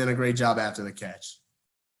 And then a great job after the catch.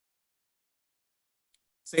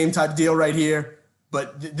 Same type of deal right here,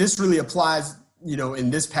 but this really applies, in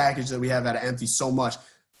this package that we have out of empty so much.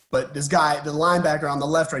 But this guy, the linebacker on the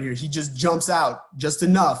left right here, he just jumps out just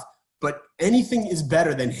enough. But anything is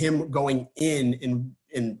better than him going in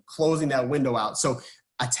and closing that window out. So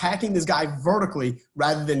attacking this guy vertically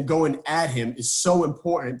rather than going at him is so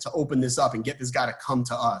important to open this up and get this guy to come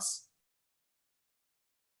to us.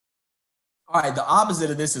 All right, the opposite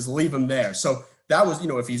of this is leave him there. So that was,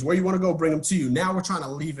 if he's where you want to go, bring him to you. Now we're trying to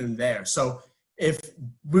leave him there. So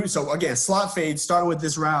again, slot fade, starting with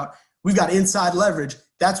this route, we've got inside leverage.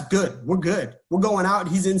 That's good. We're good. We're going out.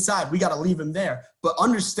 He's inside. We got to leave him there. But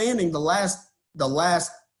understanding the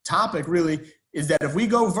last topic really is that if we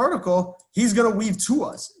go vertical, he's going to weave to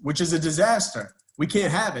us, which is a disaster. We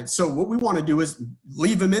can't have it. So what we want to do is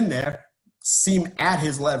leave him in there, seam at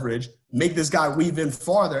his leverage, make this guy weave in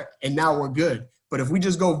farther, and now we're good. But if we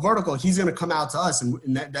just go vertical, he's going to come out to us, and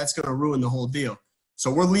that's going to ruin the whole deal.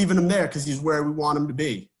 So we're leaving him there because he's where we want him to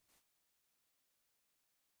be.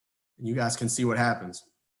 And you guys can see what happens.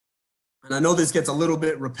 And I know this gets a little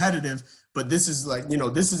bit repetitive, but this is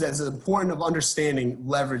this is as important of understanding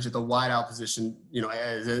leverage at the wide out position,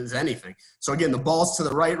 as anything. So again, the ball's to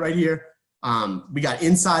the right here. We got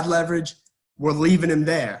inside leverage. We're leaving him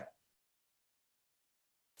there.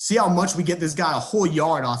 See how much we get this guy a whole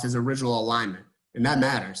yard off his original alignment. And that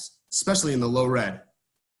matters, especially in the low red.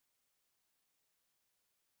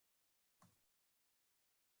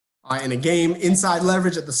 All right, in a game, inside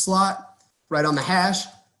leverage at the slot, right on the hash.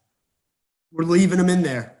 We're leaving him in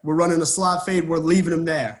there. We're running a slot fade. We're leaving him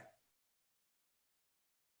there.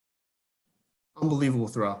 Unbelievable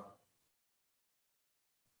throw.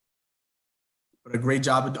 But a great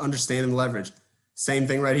job of understanding leverage. Same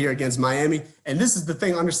thing right here against Miami. And this is the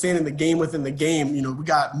thing, understanding the game within the game. We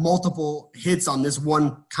got multiple hits on this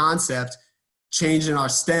one concept, changing our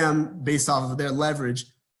stem based off of their leverage.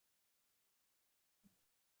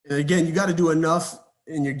 And again, you got to do enough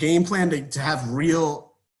in your game plan to have real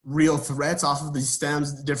threats off of these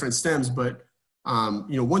stems, different stems. But,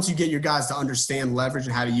 once you get your guys to understand leverage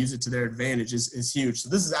and how to use it to their advantage is huge. So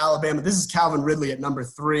this is Alabama. This is Calvin Ridley at number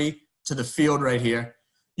 3 to the field right here.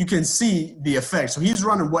 You can see the effect. So he's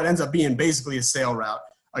running what ends up being basically a sail route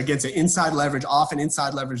against an inside leverage, off an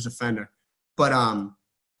inside leverage defender. But,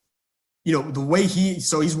 the way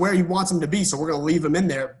he's where he wants him to be. So we're going to leave him in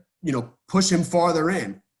there, push him farther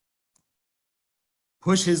in.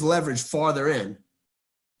 Push his leverage farther in.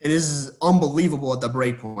 And this is unbelievable at the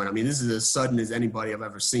break point. I mean, this is as sudden as anybody I've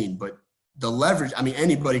ever seen. But the leverage,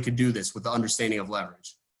 anybody could do this with the understanding of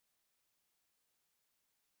leverage.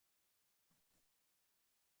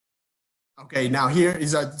 Okay, now here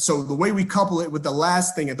is so the way we couple it with the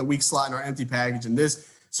last thing at the weak slot in our empty package and this.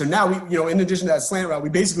 So now we, in addition to that slant route, we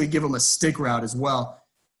basically give them a stick route as well.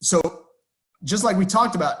 So just like we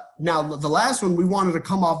talked about, now the last one, we wanted to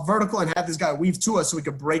come off vertical and have this guy weave to us so we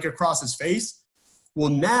could break across his face. Well,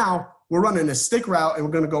 now we're running a stick route and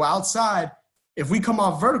we're going to go outside. If we come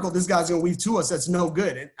off vertical, this guy's going to weave to us. That's no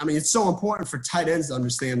good. It's so important for tight ends to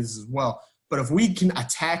understand this as well. But if we can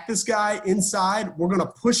attack this guy inside, we're going to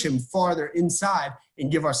push him farther inside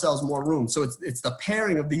and give ourselves more room. So it's the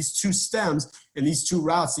pairing of these two stems and these two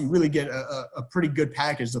routes. So you really get a pretty good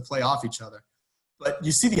package to play off each other. But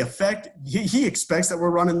you see the effect. He expects that we're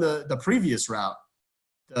running the previous route,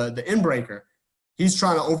 the in-breaker. He's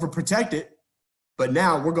trying to overprotect it, but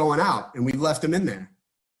now we're going out, and we left him in there.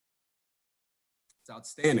 It's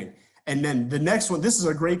outstanding. And then the next one, this is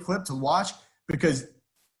a great clip to watch because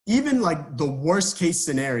even like the worst case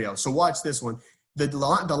scenario. So watch this one. The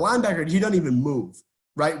linebacker, he doesn't even move,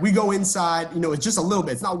 right? We go inside, it's just a little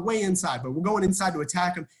bit. It's not way inside, but we're going inside to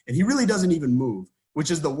attack him, and he really doesn't even move,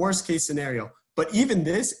 which is the worst case scenario. But even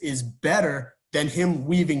this is better than him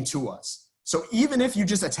weaving to us. So even if you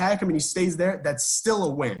just attack him and he stays there, that's still a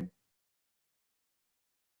win.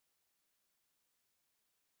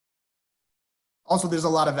 Also, there's a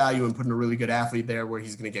lot of value in putting a really good athlete there where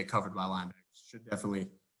he's going to get covered by linebackers. Should definitely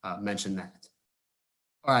mention that.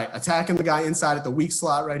 All right, attacking the guy inside at the weak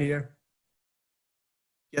slot right here.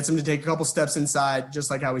 Gets him to take a couple steps inside, just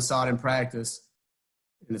like how we saw it in practice,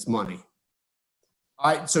 and it's money.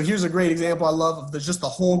 All right, so here's a great example I love of just the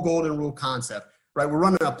whole golden rule concept, right? We're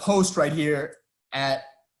running a post right here at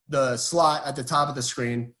the slot at the top of the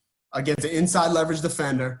screen against the inside leverage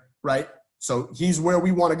defender, right? So he's where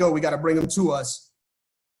we want to go. We got to bring him to us.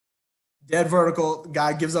 Dead vertical, the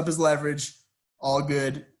guy gives up his leverage, all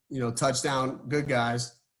good, touchdown, good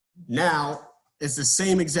guys. Now it's the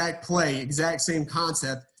same exact play, exact same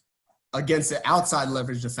concept against the outside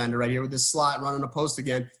leverage defender right here with this slot running a post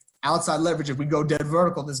again. Outside leverage, if we go dead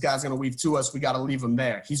vertical, this guy's going to weave to us. We got to leave him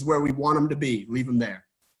there. He's where we want him to be. Leave him there.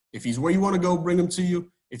 If he's where you want to go, bring him to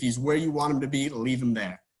you. If he's where you want him to be, leave him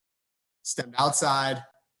there. Stepped outside,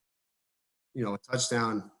 a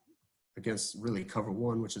touchdown against really cover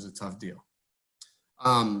one, which is a tough deal.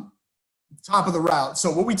 Top of the route.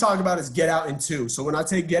 So what we talk about is get out in two. So when I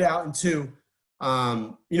take get out in two,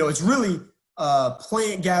 it's really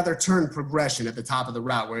plant, gather, turn progression at the top of the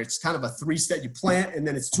route where it's kind of a 3-step. You plant and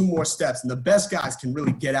then it's 2 more steps. And the best guys can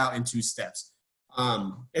really get out in 2 steps.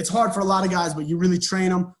 It's hard for a lot of guys, but you really train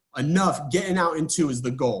them enough. Getting out in 2 is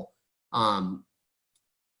the goal.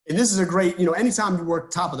 And this is a great, anytime you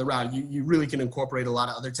work top of the route, you really can incorporate a lot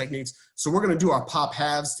of other techniques. So we're going to do our pop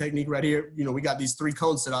halves technique right here. We got these 3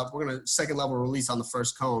 cones set up. We're going to second level release on the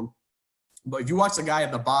first cone. But if you watch the guy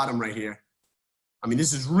at the bottom right here,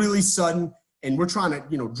 this is really sudden. And we're trying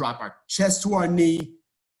to, drop our chest to our knee.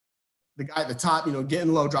 The guy at the top,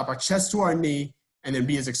 getting low, drop our chest to our knee, and then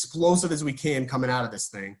be as explosive as we can coming out of this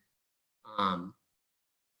thing.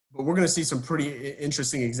 But we're going to see some pretty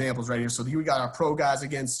interesting examples right here. So here we got our pro guys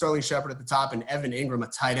again, Sterling Shepard at the top and Evan Ingram, a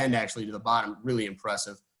tight end actually to the bottom. Really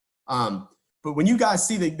impressive. But when you guys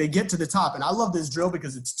see they get to the top, and I love this drill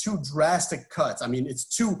because it's 2 drastic cuts. It's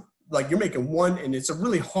 2, you're making one, and it's a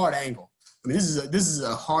really hard angle. This is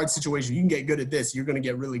a hard situation. You can get good at this. You're going to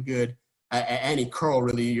get really good at any curl,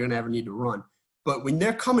 really, you're going to ever need to run. But when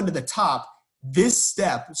they're coming to the top, this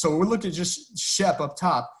step, so we're looking at just Shep up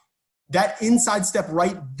top, that inside step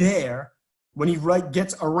right there, when he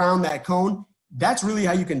gets around that cone, that's really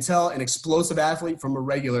how you can tell an explosive athlete from a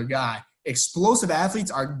regular guy. Explosive athletes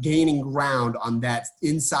are gaining ground on that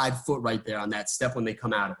inside foot right there on that step when they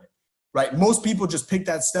come out of it. Right? Most people just pick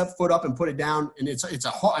that step foot up and put it down, and it's a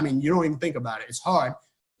hard, you don't even think about it. It's hard.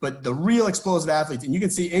 But the real explosive athletes, and you can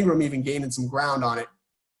see Ingram even gaining some ground on it.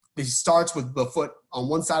 He starts with the foot on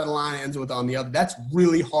one side of the line and ends with on the other. That's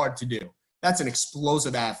really hard to do. That's an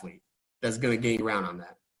explosive athlete that's going to gain ground on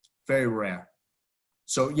that. Very rare.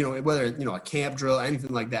 So, whether, a camp drill,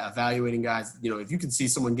 anything like that, evaluating guys, if you can see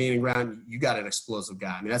someone gaining ground, you got an explosive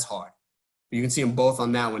guy. That's hard. But you can see them both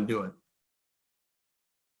on that one do it.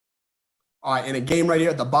 All right, in a game right here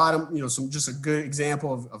at the bottom, just a good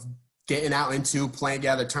example of getting out into plant,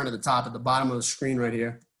 gather, turn at the top at the bottom of the screen right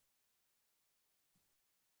here.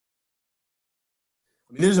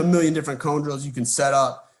 There's a million different cone drills you can set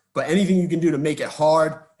up, but anything you can do to make it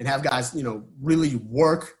hard and have guys, really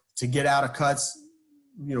work to get out of cuts,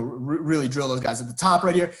 really drill those guys at the top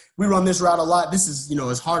right here. We run this route a lot. This is,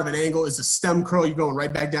 as hard of an angle. It's a stem curl. You're going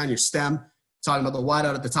right back down your stem. Talking about the wide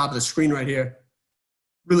out at the top of the screen right here.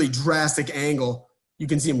 Really drastic angle. You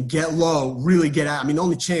can see him get low, really get out. The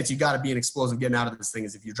only chance you got to be an explosive getting out of this thing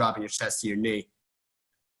is if you're dropping your chest to your knee.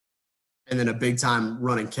 And then a big time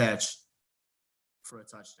run and catch for a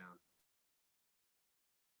touchdown.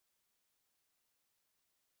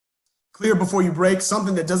 Clear before you break,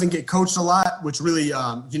 something that doesn't get coached a lot, which really,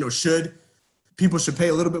 people should pay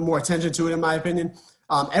a little bit more attention to it, in my opinion.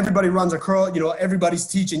 Everybody runs a curl. Everybody's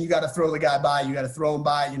teaching. You got to throw the guy by. You got to throw him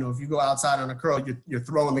by. If you go outside on a curl, you're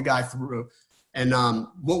throwing the guy through. And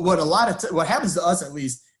what happens to us, at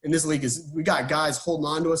least in this league, is we got guys holding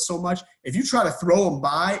on to us so much. If you try to throw him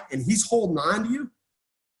by and he's holding on to you,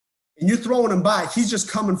 and you're throwing him by, he's just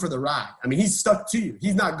coming for the ride. He's stuck to you.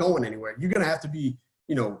 He's not going anywhere. You're gonna have to be,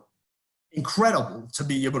 incredible to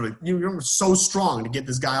be able to. You're so strong to get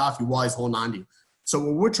this guy off you while he's holding on to you. So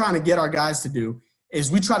what we're trying to get our guys to do is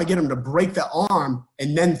we try to get them to break the arm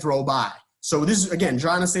and then throw by. So this is, again,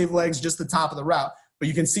 trying to save legs, just the top of the route. But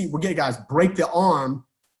you can see we're getting guys break the arm,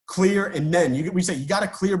 clear, and then we say you got to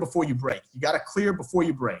clear before you break. You got to clear before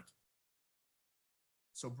you break.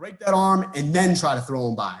 So break that arm and then try to throw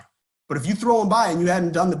him by. But if you throw him by and you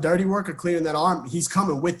hadn't done the dirty work of clearing that arm, he's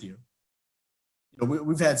coming with you.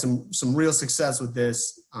 we've had some real success with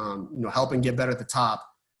this, helping get better at the top.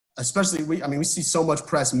 Especially, we see so much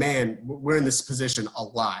press man. We're in this position a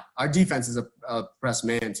lot. Our defense is a press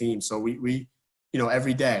man team, so we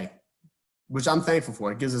every day, which I'm thankful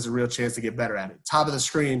for. It gives us a real chance to get better at it. Top of the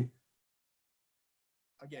screen,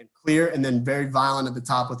 again, clear and then very violent at the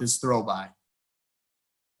top with his throw by.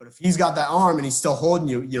 But if he's got that arm and he's still holding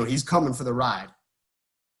you, he's coming for the ride.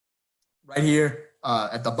 Right here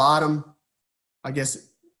at the bottom, I guess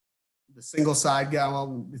the single side guy,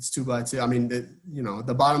 well, it's 2x2.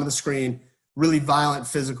 The bottom of the screen, really violent,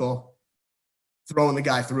 physical, throwing the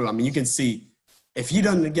guy through. You can see if he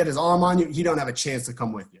doesn't get his arm on you, he don't have a chance to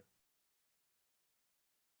come with you.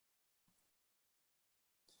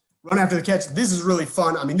 Run after the catch. This is really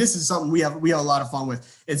fun. This is something we have a lot of fun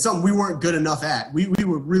with. It's something we weren't good enough at. We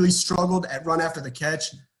were really struggled at run after the catch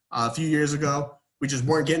a few years ago. We just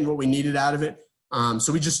weren't getting what we needed out of it.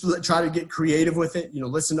 So we just try to get creative with it,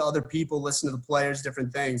 listen to other people, listen to the players,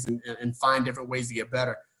 different things, and find different ways to get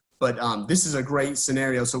better. But this is a great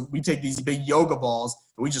scenario. So we take these big yoga balls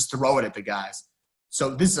and we just throw it at the guys.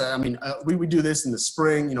 So this, we do this in the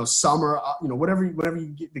spring, summer, whatever you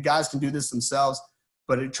get, the guys can do this themselves.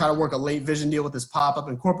 But try to work a late vision deal with this pop-up,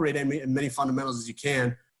 incorporate in many fundamentals as you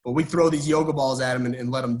can. But we throw these yoga balls at them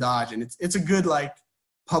and let them dodge. And it's a good,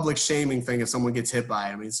 public shaming thing if someone gets hit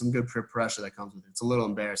by it. Some good pressure that comes with it. It's a little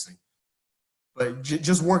embarrassing. But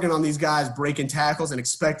just working on these guys, breaking tackles and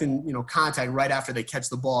expecting, contact right after they catch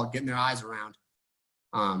the ball, getting their eyes around.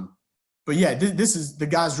 But yeah, the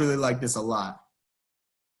guys really like this a lot.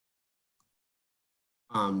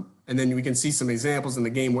 And then we can see some examples in the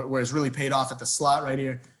game where it's really paid off at the slot right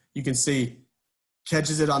here. You can see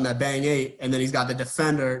catches it on that bang 8, and then he's got the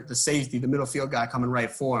defender, the safety, the middle field guy coming right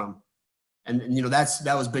for him. And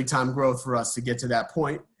that was big time growth for us to get to that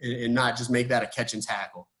point and not just make that a catch and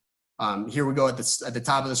tackle. Here we go at the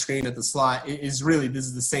top of the screen at the slot. This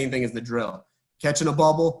is the same thing as the drill. Catching a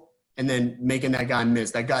bubble and then making that guy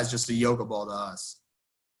miss. That guy's just a yoga ball to us.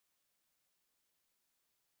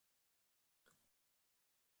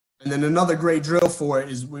 And then another great drill for it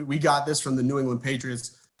is we got this from the New England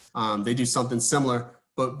Patriots. They do something similar,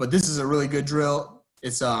 but this is a really good drill.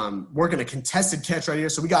 It's working a contested catch right here.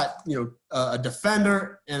 So we got, a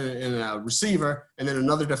defender and a receiver and then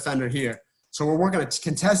another defender here. So we're working a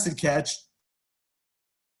contested catch.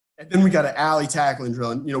 And then we got an alley tackling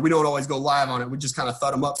drill. And, we don't always go live on it. We just kind of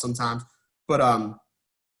thud them up sometimes. But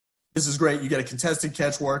this is great. You get a contested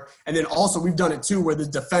catch work. And then also we've done it too where the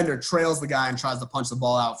defender trails the guy and tries to punch the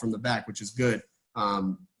ball out from the back, which is good.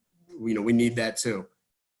 We need that too.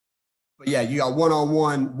 But yeah, you got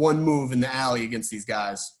one-on-one, one move in the alley against these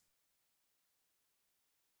guys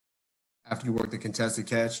after you work the contested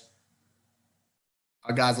catch.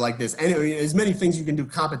 Our guys like this. And as many things you can do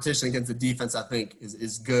competition against the defense, I think,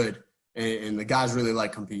 is good. And the guys really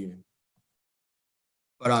like competing.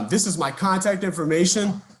 But this is my contact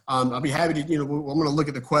information. I'll be happy to, I'm going to look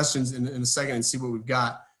at the questions in a second and see what we've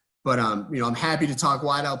got. But, I'm happy to talk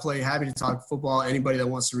wideout play, happy to talk football, anybody that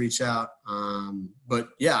wants to reach out. But,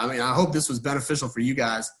 yeah, I hope this was beneficial for you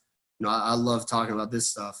guys. I love talking about this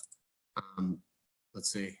stuff.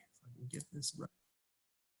 Let's see if I can get this right.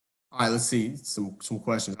 All right, let's see some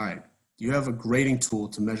questions. All right. Do you have a grading tool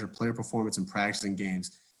to measure player performance in practice and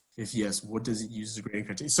games? If yes, what does it use as a grading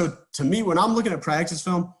criteria? So, to me, when I'm looking at practice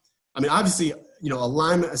film, obviously,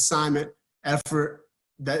 alignment, assignment, effort,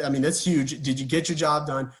 that's huge. Did you get your job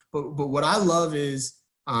done? But what I love is,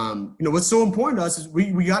 what's so important to us is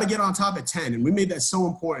we got to get on top at 10, and we made that so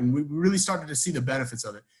important. We really started to see the benefits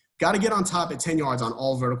of it. Got to get on top at 10 yards on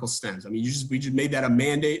all vertical stems. We just made that a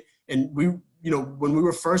mandate, and when we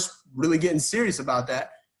were first really getting serious about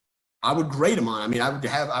that, I would grade them on. I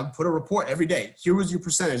would put a report every day. Here was your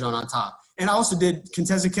percentage on top, and I also did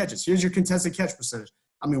contested catches. Here's your contested catch percentage.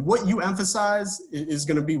 What you emphasize is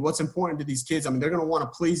going to be what's important to these kids. They're going to want to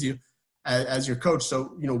please you as your coach.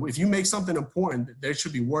 So, if you make something important, they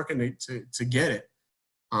should be working to get it.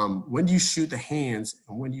 When do you shoot the hands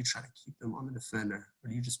and when do you try to keep them on the defender? Or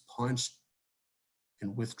do you just punch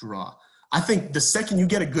and withdraw? I think the second you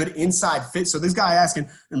get a good inside fit, so this guy asking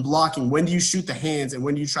and blocking, when do you shoot the hands and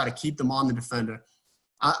when do you try to keep them on the defender?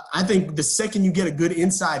 I think the second you get a good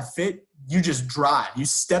inside fit, you just drive. You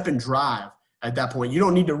step and drive. At that point, you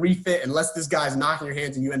don't need to refit unless this guy's knocking your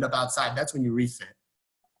hands and you end up outside. That's when you refit.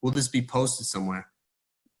 Will this be posted somewhere?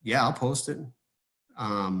 Yeah, I'll post it.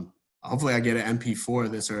 Hopefully I get an MP4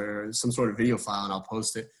 of this or some sort of video file and I'll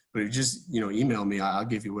post it. But if you just, email me, I'll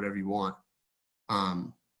give you whatever you want.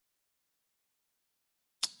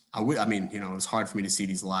 It's hard for me to see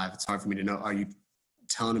these live. It's hard for me to know, are you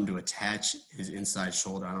telling him to attach his inside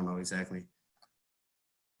shoulder? I don't know exactly.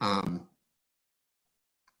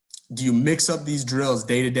 Do you mix up these drills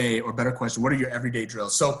day to day, or better question, what are your everyday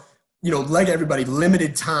drills? So, like everybody,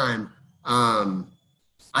 limited time.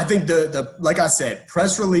 I think like I said,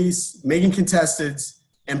 press release, making contesteds,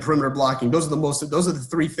 and perimeter blocking. Those are the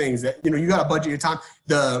three things that, you got to budget your time.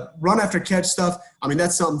 The run after catch stuff, I mean,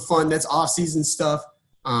 that's something fun. That's off-season stuff.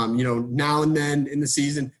 Now and then in the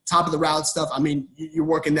season, top of the route stuff. I mean, you're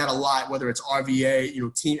working that a lot, whether it's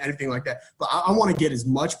RVA, team, anything like that. But I want to get as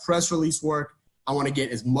much press release work. I want to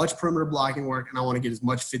get as much perimeter blocking work, and I want to get as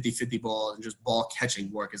much 50-50 ball and just ball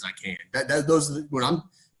catching work as I can. Those are when I'm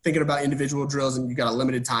thinking about individual drills and you got a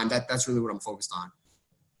limited time, that's really what I'm focused on.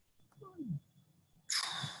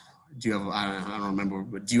 Do you have, I don't remember,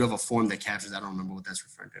 but do you have a form that captures? I don't remember what that's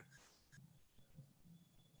referring to.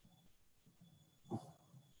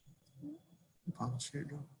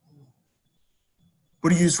 What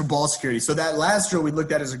do you use for ball security? So that last drill we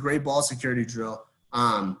looked at is a great ball security drill.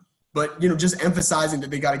 But, just emphasizing that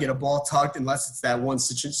they got to get a ball tucked unless it's that one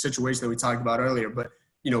situation that we talked about earlier. But,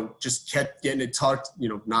 just kept getting it tucked,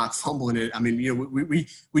 not fumbling it. I mean,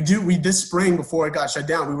 we this spring before it got shut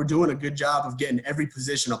down, we were doing a good job of getting every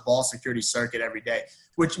position a ball security circuit every day,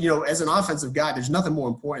 which, as an offensive guy, there's nothing more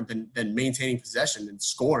important than maintaining possession and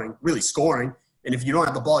scoring, really scoring. And if you don't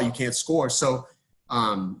have the ball, you can't score. So,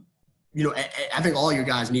 I think all your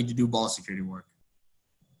guys need to do ball security work.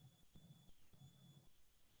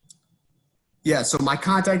 Yeah, so my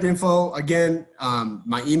contact info, again,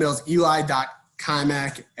 my email is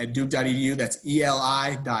eli.kimach@duke.edu. That's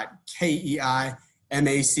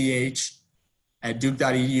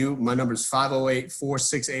eli.keimach@duke.edu. My number is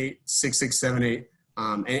 508-468-6678.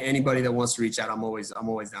 Anybody that wants to reach out, I'm always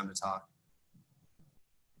down to talk.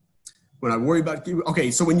 When I worry about –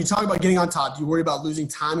 okay, so when you talk about getting on top, you worry about losing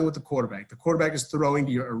timing with the quarterback. The quarterback is throwing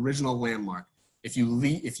to your original landmark. If you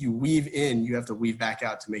weave in, you have to weave back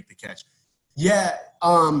out to make the catch. Yeah,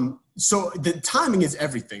 so the timing is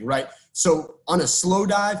everything, right? So on a slow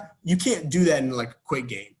dive, you can't do that in like a quick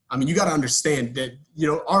game. I mean, you got to understand that,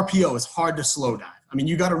 RPO is hard to slow dive. I mean,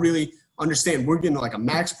 you got to really understand we're getting like a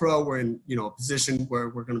max pro. We're in, a position where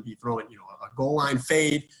we're going to be throwing, a goal line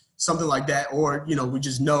fade, something like that. Or, we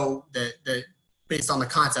just know that based on the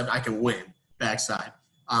concept, I can win backside.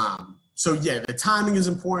 So yeah, the timing is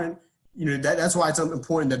important. That's why it's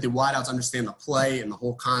important that the wideouts understand the play and the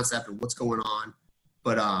whole concept and what's going on.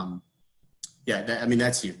 But,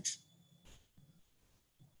 that's huge.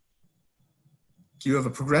 Do you have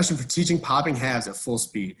a progression for teaching popping halves at full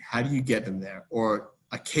speed? How do you get them there? Or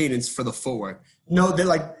a cadence for the footwork? No,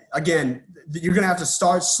 again, you're going to have to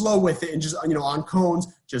start slow with it and just, on cones,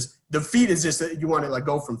 just the feet is just, you want to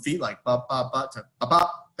go from feet like bop, bop, bop to bop,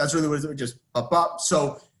 bop. That's really what it is, just bop, bop.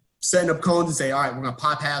 So setting up cones and say, all right, we're going to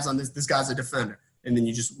pop halves on this. This guy's a defender. And then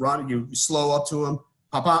you just run, you slow up to him,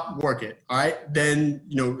 pop, pop, work it. All right. Then,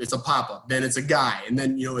 it's a pop-up. Then it's a guy. And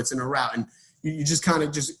then, it's in a route. And you just kind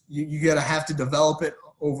of you got to have to develop it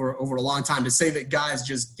over a long time. To say that guys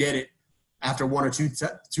just get it after one or two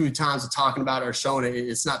times of talking about it or showing it,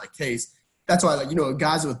 it's not the case. That's why,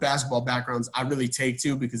 guys with basketball backgrounds, I really take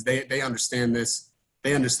to, because they understand this.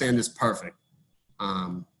 They understand this perfect.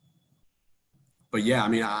 But yeah, I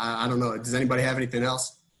mean, I don't know. Does anybody have anything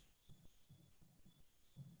else?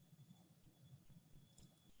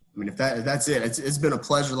 I mean, if that's it, it's been a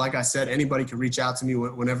pleasure. Like I said, anybody can reach out to me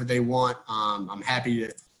whenever they want. I'm happy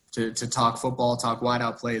to talk football, talk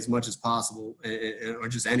wideout play as much as possible, or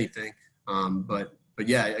just anything. But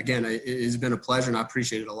yeah, again, it's been a pleasure, and I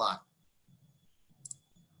appreciate it a lot.